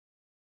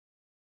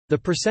The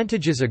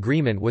Percentages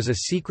Agreement was a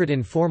secret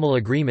informal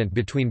agreement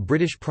between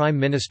British Prime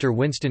Minister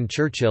Winston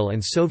Churchill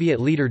and Soviet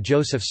leader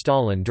Joseph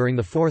Stalin during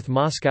the Fourth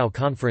Moscow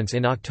Conference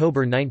in October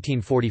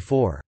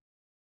 1944.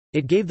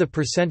 It gave the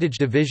percentage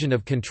division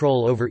of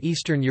control over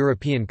Eastern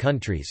European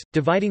countries,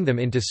 dividing them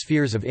into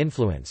spheres of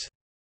influence.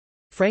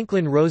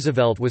 Franklin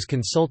Roosevelt was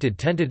consulted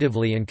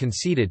tentatively and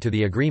conceded to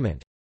the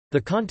agreement.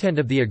 The content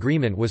of the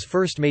agreement was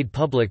first made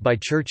public by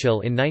Churchill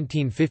in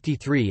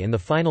 1953 in the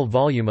final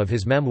volume of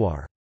his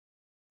memoir.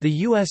 The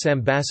U.S.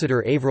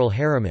 ambassador Averell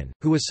Harriman,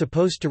 who was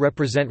supposed to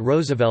represent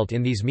Roosevelt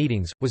in these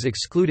meetings, was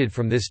excluded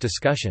from this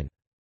discussion.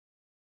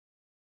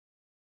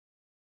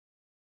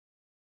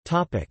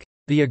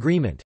 The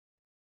agreement.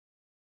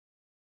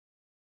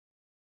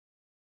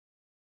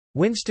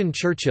 Winston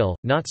Churchill,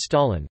 not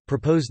Stalin,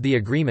 proposed the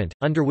agreement,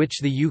 under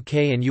which the UK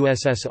and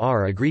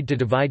USSR agreed to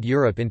divide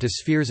Europe into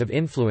spheres of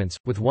influence,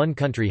 with one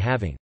country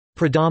having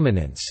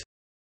 «predominance»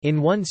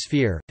 in one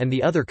sphere, and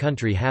the other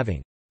country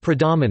having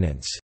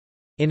 «predominance»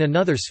 in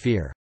another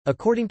sphere.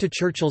 According to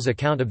Churchill's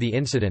account of the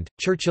incident,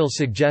 Churchill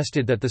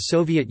suggested that the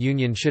Soviet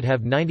Union should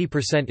have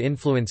 90%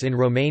 influence in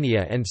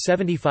Romania and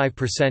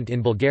 75%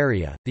 in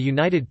Bulgaria, the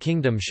United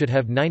Kingdom should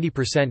have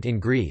 90% in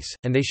Greece,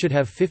 and they should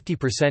have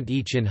 50%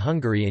 each in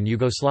Hungary and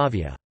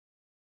Yugoslavia.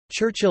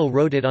 Churchill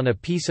wrote it on a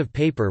piece of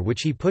paper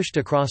which he pushed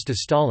across to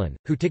Stalin,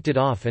 who ticked it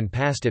off and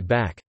passed it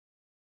back.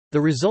 The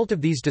result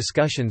of these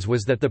discussions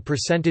was that the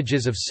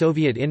percentages of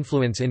Soviet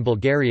influence in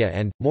Bulgaria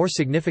and, more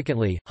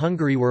significantly,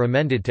 Hungary were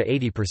amended to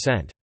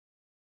 80%.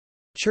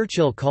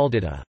 Churchill called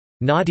it a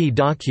 «naughty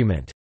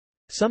document».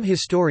 Some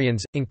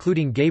historians,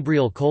 including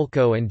Gabriel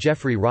Kolko and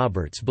Geoffrey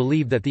Roberts,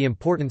 believe that the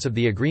importance of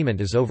the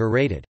agreement is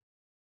overrated.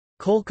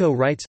 Kolko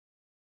writes,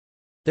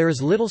 "There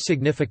is little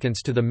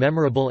significance to the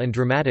memorable and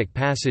dramatic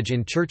passage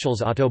in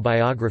Churchill's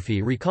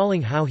autobiography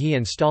recalling how he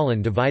and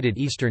Stalin divided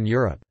Eastern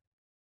Europe.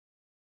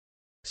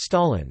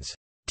 Stalin's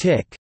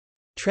tick,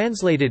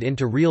 translated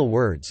into real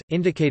words,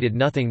 indicated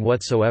nothing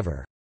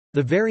whatsoever.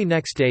 The very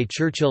next day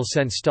Churchill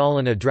sent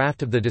Stalin a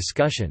draft of the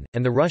discussion,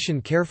 and the Russian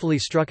carefully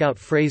struck out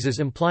phrases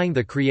implying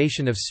the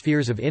creation of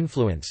spheres of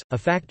influence, a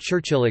fact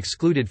Churchill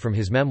excluded from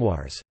his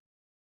memoirs.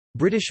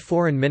 British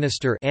Foreign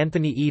Minister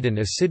Anthony Eden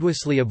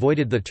assiduously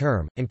avoided the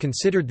term, and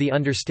considered the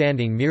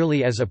understanding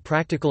merely as a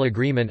practical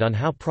agreement on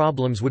how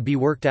problems would be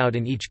worked out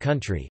in each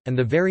country, and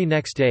the very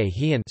next day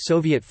he and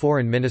Soviet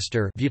Foreign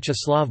Minister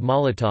Vyacheslav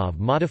Molotov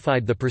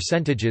modified the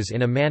percentages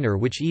in a manner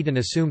which Eden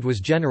assumed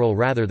was general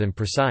rather than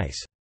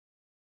precise.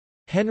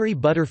 Henry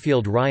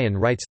Butterfield Ryan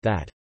writes,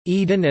 that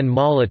Eden and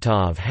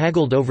Molotov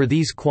haggled over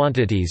these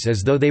quantities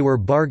as though they were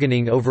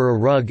bargaining over a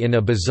rug in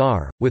a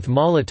bazaar, with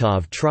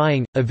Molotov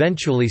trying,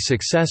 eventually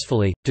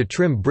successfully, to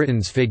trim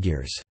Britain's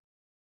figures.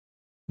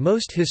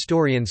 Most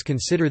historians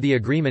consider the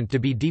agreement to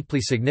be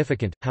deeply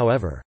significant,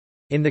 however.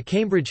 In the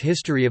Cambridge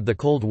History of the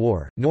Cold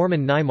War,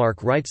 Norman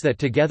Naimark writes that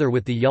together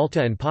with the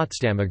Yalta and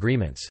Potsdam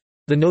agreements,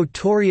 the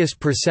notorious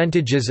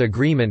percentages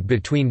agreement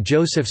between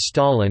Joseph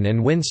Stalin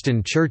and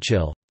Winston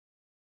Churchill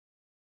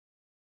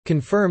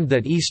confirmed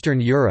that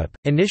Eastern Europe,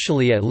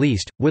 initially at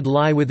least, would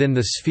lie within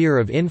the sphere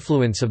of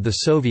influence of the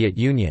Soviet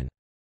Union."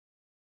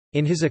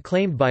 In his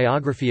acclaimed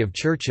biography of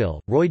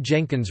Churchill, Roy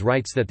Jenkins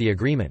writes that the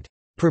agreement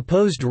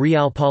proposed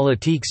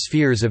realpolitik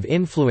spheres of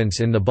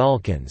influence in the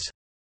Balkans.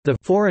 The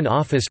Foreign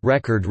Office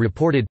record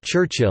reported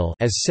Churchill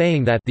as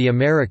saying that the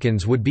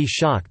Americans would be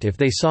shocked if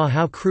they saw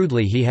how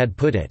crudely he had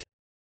put it.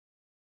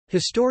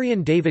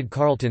 Historian David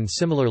Carleton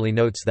similarly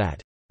notes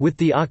that with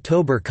the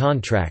October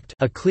contract,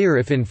 a clear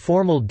if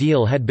informal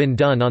deal had been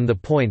done on the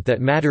point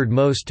that mattered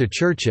most to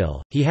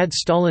Churchill. He had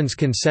Stalin's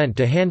consent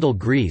to handle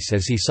Greece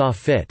as he saw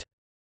fit.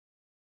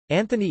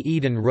 Anthony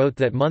Eden wrote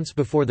that months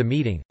before the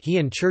meeting, he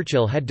and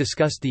Churchill had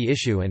discussed the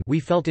issue and we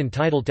felt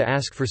entitled to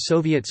ask for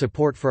Soviet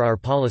support for our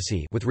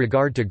policy with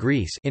regard to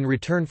Greece in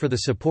return for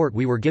the support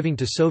we were giving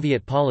to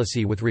Soviet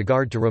policy with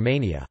regard to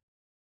Romania.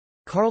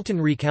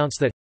 Carleton recounts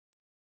that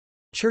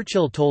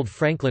Churchill told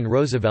Franklin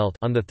Roosevelt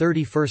on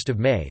 31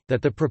 May,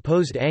 that the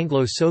proposed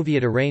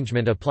Anglo-Soviet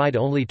arrangement applied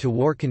only to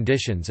war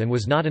conditions and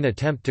was not an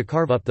attempt to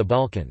carve up the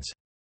Balkans.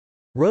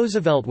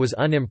 Roosevelt was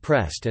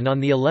unimpressed and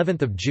on the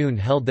 11th of June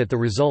held that the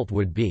result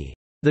would be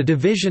the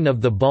division of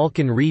the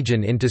Balkan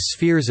region into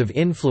spheres of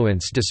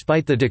influence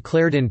despite the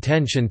declared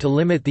intention to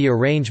limit the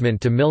arrangement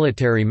to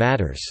military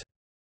matters.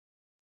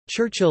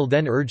 Churchill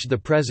then urged the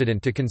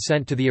president to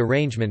consent to the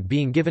arrangement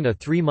being given a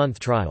 3-month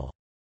trial.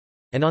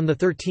 And on the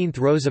 13th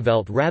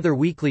Roosevelt rather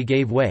weakly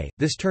gave way.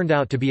 This turned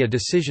out to be a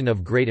decision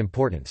of great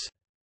importance.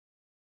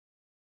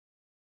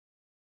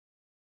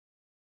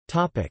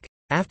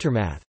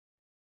 Aftermath.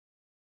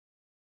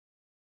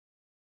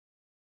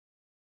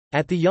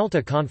 At the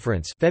Yalta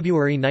Conference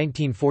February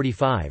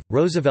 1945,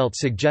 Roosevelt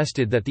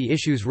suggested that the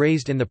issues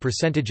raised in the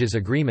percentages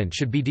agreement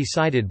should be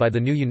decided by the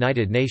new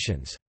United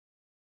Nations.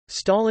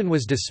 Stalin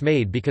was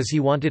dismayed because he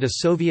wanted a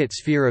Soviet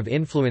sphere of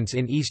influence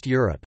in East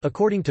Europe.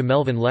 According to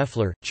Melvin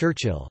Leffler,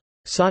 Churchill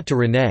sought to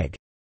renege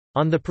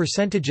on the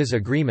percentages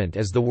agreement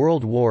as the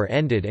World War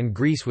ended and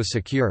Greece was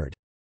secured.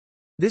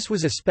 This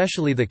was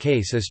especially the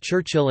case as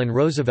Churchill and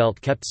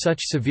Roosevelt kept such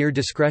severe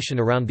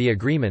discretion around the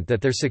agreement that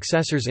their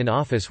successors in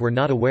office were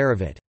not aware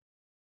of it.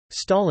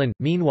 Stalin,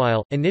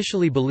 meanwhile,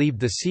 initially believed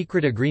the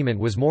secret agreement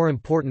was more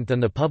important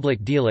than the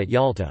public deal at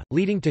Yalta,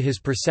 leading to his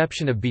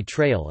perception of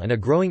betrayal and a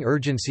growing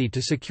urgency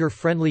to secure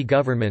friendly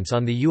governments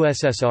on the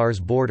USSR's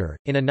border.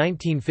 In a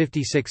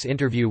 1956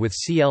 interview with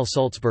C. L.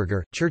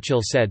 Sulzberger,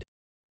 Churchill said,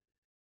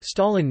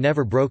 "Stalin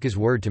never broke his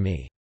word to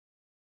me.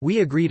 We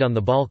agreed on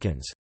the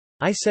Balkans.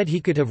 I said he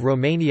could have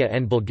Romania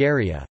and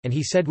Bulgaria, and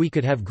he said we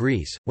could have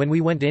Greece. When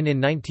we went in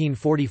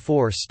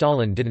 1944,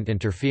 Stalin didn't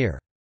interfere.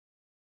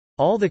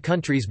 All the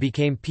countries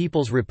became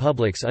people's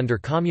republics under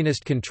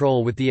communist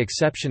control with the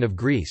exception of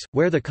Greece,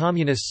 where the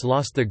communists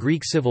lost the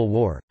Greek Civil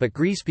War, but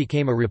Greece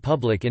became a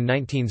republic in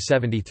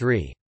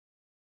 1973.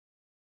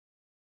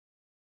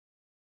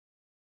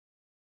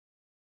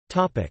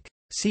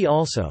 See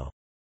also: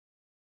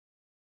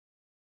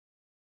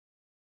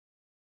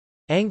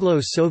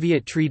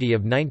 Anglo-Soviet Treaty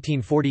of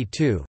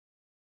 1942,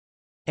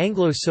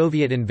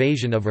 Anglo-Soviet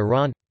invasion of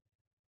Iran.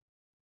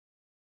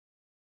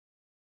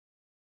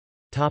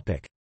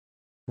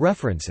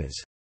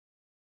 References.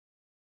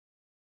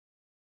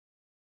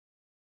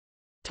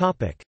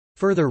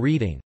 Further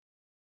reading.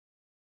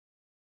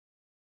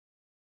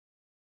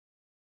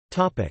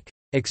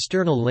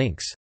 External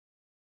links.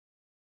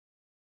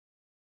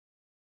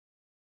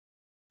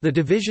 The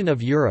Division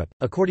of Europe,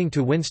 according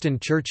to Winston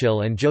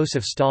Churchill and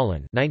Joseph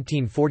Stalin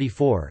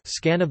 1944,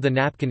 scan of the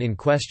napkin in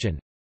question.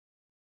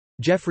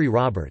 Geoffrey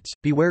Roberts,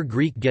 Beware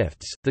Greek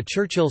Gifts, the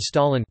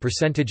Churchill-Stalin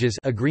Percentages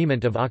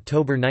Agreement of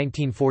October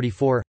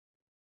 1944.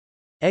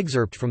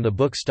 Excerpt from the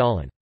book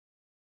Stalin.